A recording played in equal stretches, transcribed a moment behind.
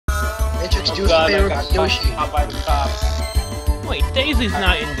Matrix, do us a God, I favor got with Yoshi. caught by the cops. Wait, Daisy's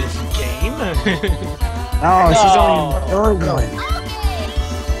not in this game. Oh, she's only in the third No. one.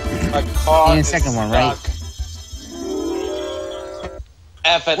 My car And the is second one, right? stuck.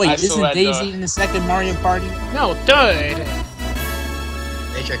 F it, Wait, I isn't surrender. Daisy in the second Mario Party? No, third.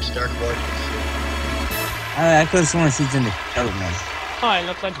 Matrix Dark Void. I could have sworn she's in the third one. Oh, it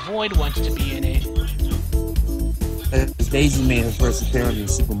looks like Void wants to be in it. Because Daisy made her first appearance in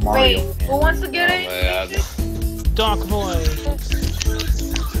Super Mario. Wait, who wants to get Oh, it? man. Dark Void.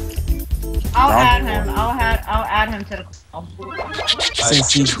 I'll Dark add him. Void. I'll add him to the call.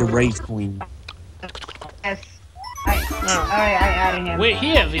 Since she's the Rage Queen. Yes. Alright, I added him. We're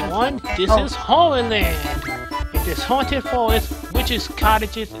here, everyone. This is Horrorland. In this haunted forest, witches'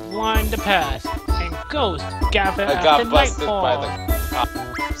 cottages line the path, and ghosts gather I after got busted nightfall. by the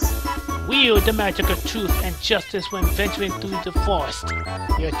cops. Wield the magic of truth and justice when venturing through the forest.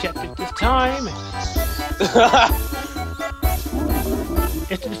 Your objective this time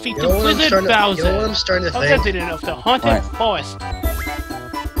is to defeat You the know what I'm Wizard starting to, Bowser, you know what I'm starting to a think? resident of the haunted What? forest.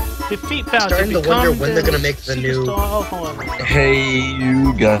 Defeat Bowser, Starting to become wonder when they're the gonna make the new- superstar of Horrorland. Hey,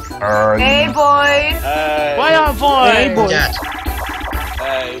 you guys. Hey, boys! Hey. Why are Void? Hey, boy. Yeah.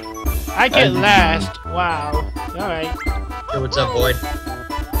 Hey. I get last. Wow. Alright. Hey, what's up, Void?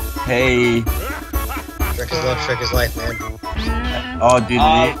 Hey. Trick is love, trick is life, man. Oh, dude,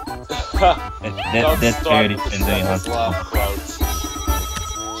 Don't that's start fair. with the Depends on Trick's love quotes.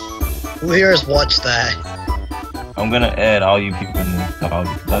 Who here has watched that? I'm gonna add all you people in this call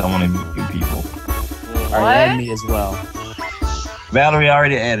because I don't want to meet you people. Alright, and me as well. Valerie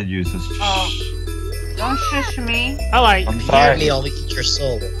already added you, so Oh. Don't shush me. Alright. I'm Hear sorry. me, I'll eat your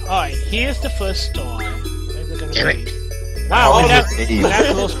soul. Alright, here's the first star. Where's it gonna Damn be? it. Wow, Oh, we're that hey.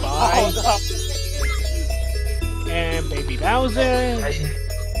 close by. And Baby Bowser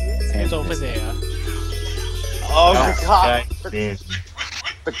is over there. Oh, the cop. Damn.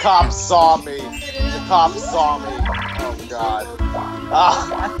 The cops saw me. The cops saw me. Oh god. Ah.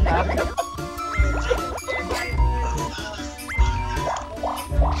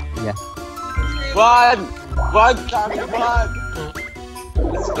 Yeah. Run! Run, Tommy, run!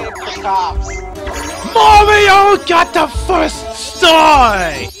 Escape the cops. Mario got the first star!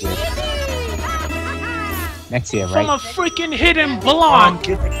 Next year, From right? a freaking hidden block!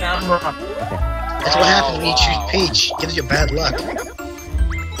 Get the camera. That's what happens when you choose Peach. Gives you bad luck.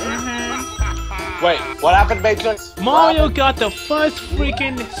 Wait, what happened, Matrix? Mario got the first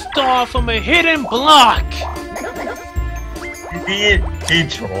freaking star from a hidden block! He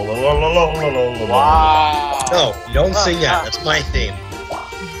troll. Wow. No, don't sing that. That's my theme.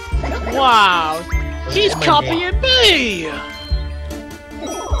 Wow! He's That's my copying me!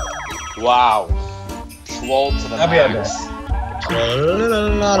 Wow. Troll to the I'll be max.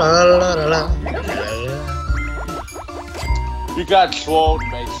 You got trolled,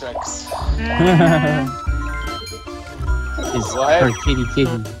 Matrix. It's What? her kitty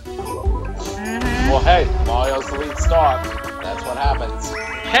kitty. Well, hey, Mario's the lead star. That's what happens.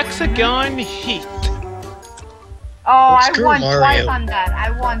 Hexagon Heat. Oh, I Screw won Mario. twice on that.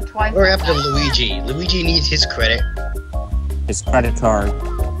 I won twice. What on happened to that. Luigi? Luigi needs his credit. His credit card.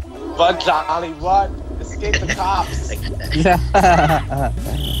 Run, Johnny, run! Escape the cops! Like that. Yeah.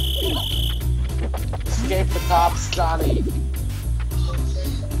 Escape the cops, Johnny!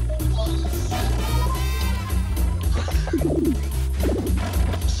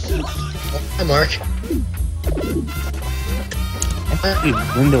 Hi, Mark.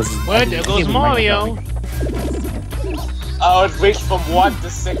 Windows. Well, there goes Mario. Oh, it reached from 1 to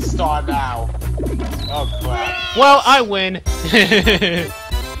 6 star now. Oh crap. Well, I win.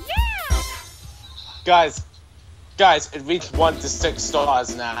 Guys, it reached 1 to 6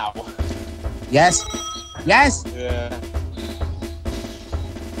 stars now. Yes. Yes. Yeah.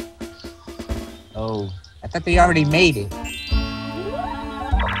 Oh, I thought they already made it.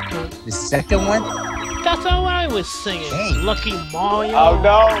 The second one? That's how I was singing. Dang. Lucky Mario. Oh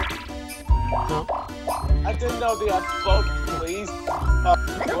no! No. I didn't know they had both, please. Oh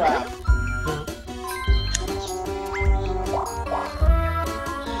crap.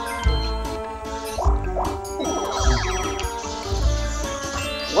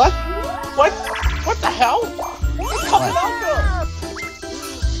 What? What the hell? What's coming under?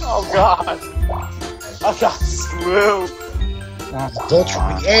 Oh god. I got screwed.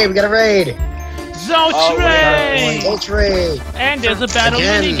 Zoltry. Hey, we got a raid. Zoltray! Zoltry. And there's a battle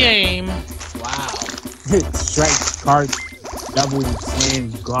Again. minigame. Strike card, double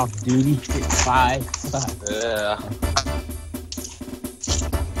slam, golf duty, 5. Yeah.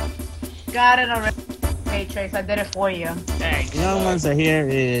 Got it already, Matrix. I did it for you. Thanks. The other ones are here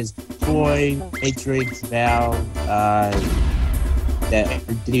is Troy, Matrix, Val, that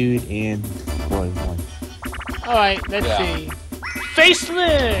dude, and boy one. Alright, let's see.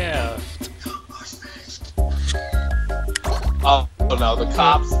 Facelift! Oh no, the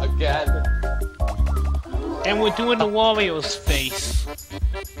cops again. And we're doing the Wario's face.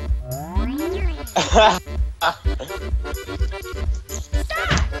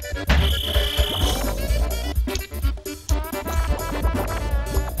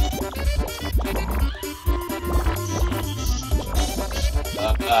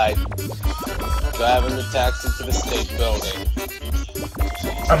 Alright. Driving the taxi to the state building.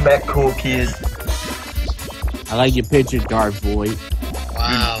 I'm that cool kid. I like your picture, Dark Boy.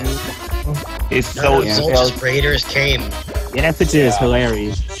 Wow. It's so No results. Raiders came. Yeah, that picture is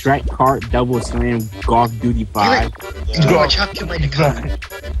hilarious. Shrek Kart Double Slam Golf Duty 5. Watch out, kill my Nakama.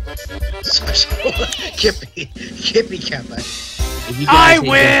 Kippy Kappa. I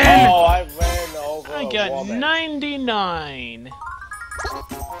win! Oh, I ran over I a got woman. 99.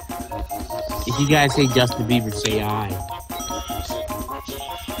 If you guys say Justin Bieber, say I.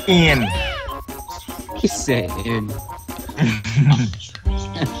 in. He said in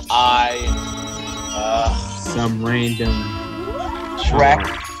some random Shrek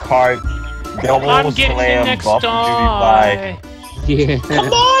Kart Double I'm getting the Slam next Golf toy. Duty 5. Yeah.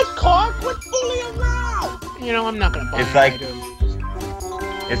 Come on, Clark, quit fooling around! You know, I'm not gonna buy It's an like- item.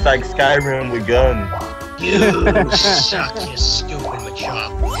 It's like Skyrim with guns. You suck, you stupid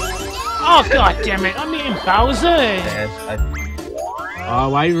Machop. Oh god damn it! I'm eating Bowser. Yes,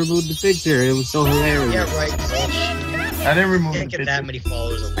 Why you removed the picture? It was so hilarious. Yeah, right, Zulch. I didn't remove Can't the get that picture. many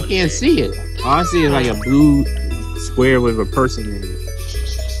followers in I one can't day. see it. All I see is like a blue square with a person in it.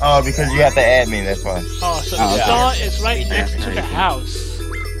 Oh, because you have to add me, that's why. Oh, so Oh, the okay. star is right next to Yeah. the house.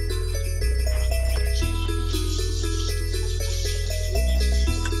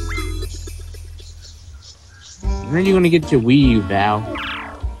 When are you gonna get your Wii U, Val?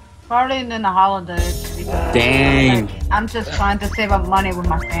 Probably in the holidays because Dang. I'm just trying to save up money with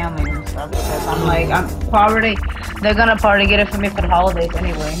my family and stuff because they're gonna probably get it for me for the holidays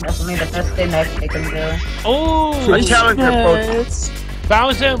anyway. That's only the first thing that they can do. Oh, I challenge your yes.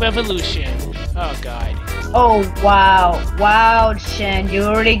 Bowser Revolution. Oh god. Oh wow, wow, Shen, you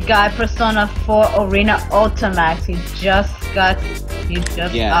already got Persona 4 Arena Ultimax. You just got it. Ooh,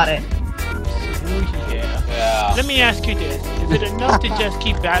 yeah. Yeah. Let me ask you this: is it enough to just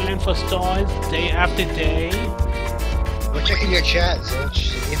keep battling for stars day after day? Go check in your chat,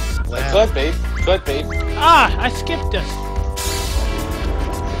 Zulch. See what It happened. could be. Ah, I skipped this.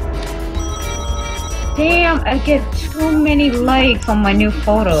 Damn, I get too many likes on my new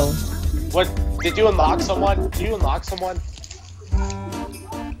photo. What? Did you unlock someone? Did you unlock someone?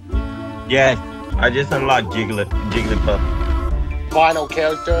 Yeah, I just unlocked Jigglypuff. Final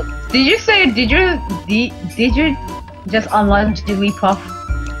character? Did you just unlock Jigglypuff?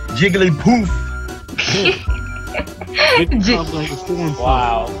 Jigglypoof! Jigglypuff like a corn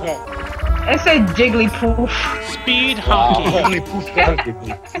pop. Wow. I said Jigglypuff. Speed Wow. hockey.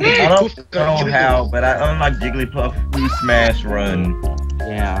 I don't know how, but I unlocked Jigglypuff through Smash Run.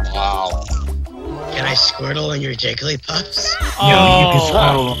 Yeah. Wow. Can I squirtle in your Jigglypuffs?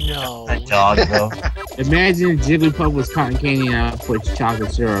 Oh A no. dog, though. Imagine if Jigglypuff was cotton candy and I put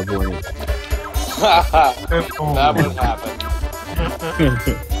chocolate syrup on it. That would happen.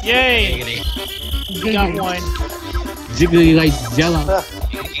 Yay! Giggity. We got one. Jiggly like Jello.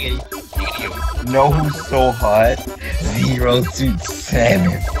 Giggity. Giggity. Know who's so hot? 027.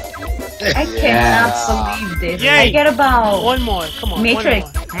 I cannot believe this. Yay. I get about. One more. Come on. Matrix.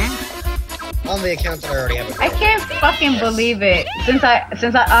 One more. Hmm? On the account that I already have. I can't fucking believe it. Since I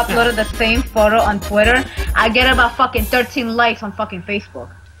uploaded the same photo on Twitter, I get about fucking 13 likes on fucking Facebook.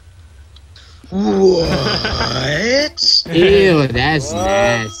 What? Ew, that's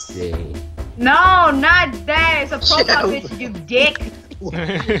nasty. No, not that. It's a profile Yeah. picture, you dick.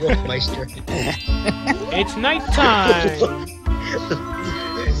 Wolfmeister. It's nighttime.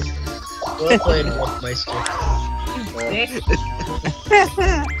 Well played, Wolfmeister. Dick.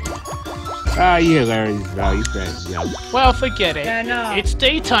 Oh, you hilarious, Val. You friends, yeah. Well, forget it. I know. It's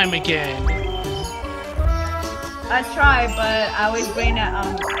daytime again. I try, but I always bring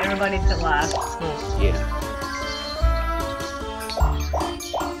everybody to laugh. Yeah.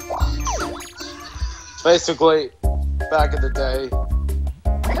 Basically, back in the day.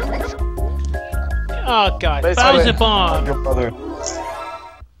 Oh god. Basically- Bowser Bomb. Your brother.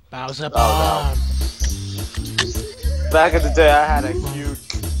 Bowser Oh, Bomb. Back in the day, I had a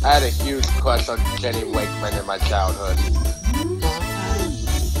huge crush on Jenny Wakeman in my childhood.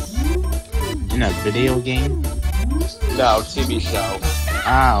 In a video game? No, TV show.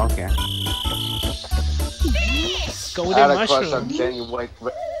 Ah, okay. Golden I had a crush on mushroom. Jenny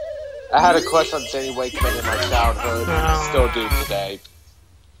Wakeman. I had a crush on Jenny Wakeman in my childhood. Still do today.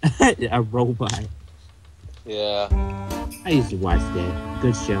 A robot. Yeah. I used to watch that.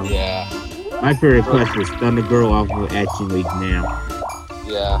 Good show. Yeah. My favorite crush was Thunder Girl off of Action League Now.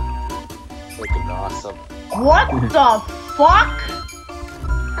 Yeah. Freaking awesome. What the fuck?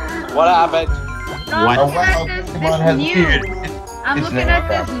 What happened? No, What? I'm looking at this news. I'm It's looking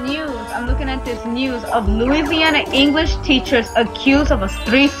never at this news. I'm looking at this news of Louisiana English teachers accused of a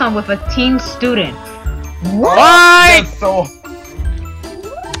threesome with a teen student. What? That's so.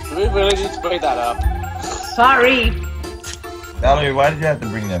 Do we really need to bring that up? Sorry, Valerie, why did you have to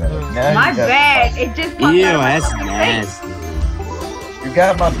bring that up? Now my you got- bad. It just popped Ew, out of my that's fucking face. nasty. You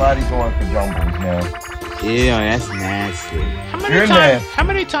got my body going for jumbles now. Ew, that's nasty. You're nasty. How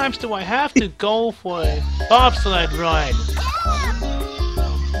many times do I have to go for a bobsled ride?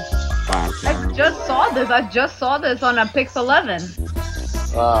 Wow, I just saw this on a Pix 11.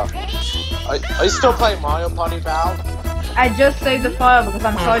 Are you still playing Mario Party, Val? I just saved the file because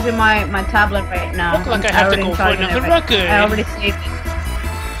I'm charging my tablet right now. Look like I have to already go for charging another it record. I already saved it.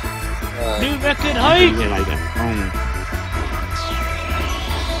 New record I height. feel like a phone.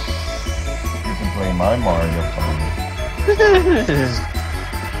 You can play my Mario Party.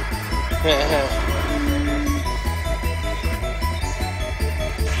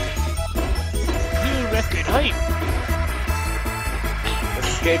 New record height.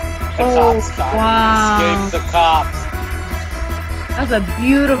 Escape the Oh, cops, Tommy. wow. Escape the cops. That's a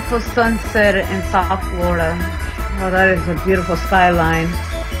beautiful sunset in South Florida. Oh, that is a beautiful skyline.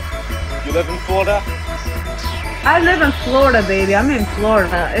 You live in Florida? I live in Florida, baby. I'm in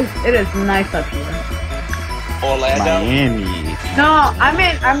Florida. It is nice up here. Orlando? Miami. No,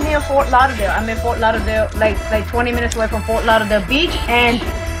 I'm near Fort Lauderdale. I'm in Fort Lauderdale, like 20 minutes away from Fort Lauderdale Beach and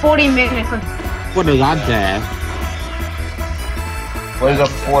 40 minutes from. What a lot there. What is a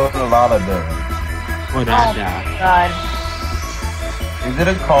Fort Lauderdale? What Oh a my God. Is it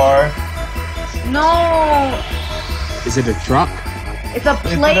a car? No, Is it a truck? it's a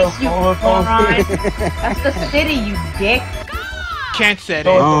Is it place, a you roller moron. coaster? That's the city, you dick. Can't set it.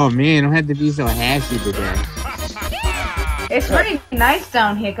 Oh man, don't have to be so hashy today. It's pretty nice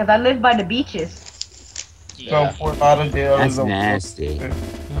down here because I live by the beaches. So Fort Lauderdale That's is a nasty.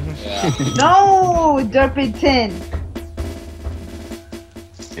 Yeah. No, Derpington.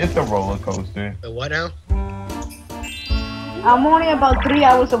 It's a roller coaster. Wait, what now? I'm only about 3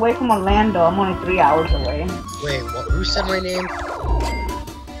 hours away from Orlando. I'm only 3 hours away. Wait, what, who said my name?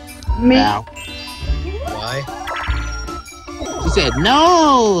 Me. Wow. Why? She said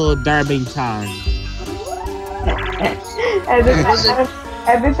no, Darlington. As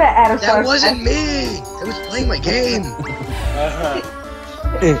if That wasn't me! I was playing my game!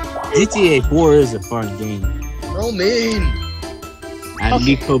 GTA 4 is a fun game. No mean! I'm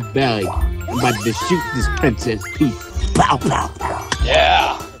Nico Bellic. I'm about to shoot this Princess Peach. Pow, pow, pow.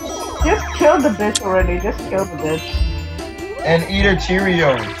 Yeah. Just kill the bitch already. Just kill the bitch. And eat her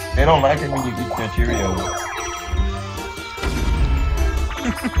Cheerios. They don't like it when you eat their Cheerios.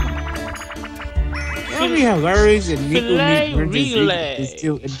 It'd be hilarious if Nico Filet meet Princess Peach relay.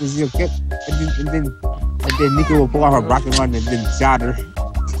 and then Nico will blow her rocket on and then shot her.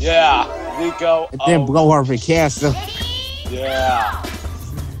 Yeah. Nico. And then blow her for castle. Yeah.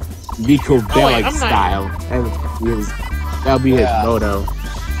 Nico Bellic I'm not- style. That'll be his Yeah. motto.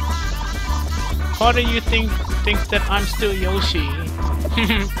 What do you thinks that I'm still Yoshi?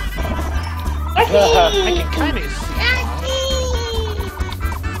 I can kind of see.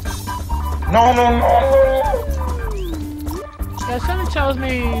 No, no, no. Yeah, something tells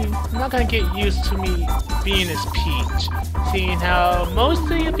me I'm not gonna get used to me being as Peach, seeing how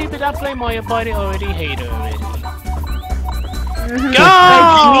most of you people that play Mario Party already hate her already.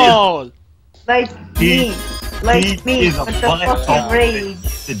 Go! Like me. Like me. is a With the butt fucking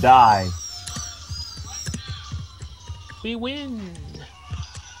rage. To die. We win.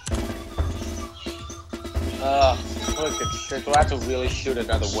 Fucking shit. Do I have to really shoot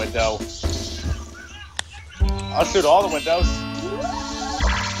another window? I'll shoot all the windows.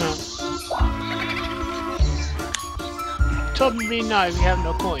 Told me now if you have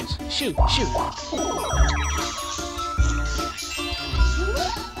no coins. Shoot, shoot.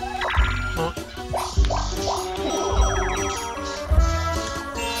 Huh?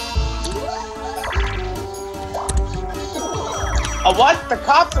 Oh, what? The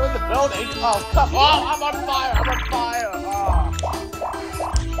cops are in the building? Oh, come on. I'm on fire. I'm on fire. Oh.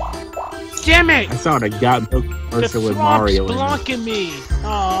 Damn it! I saw the God The commercial with Thwomp's Mario in it. blocking me.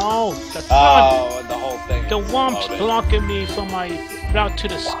 Oh, the Thwomp. Oh, and the whole thing. The Womp's exploded. blocking me from my route to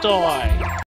the store.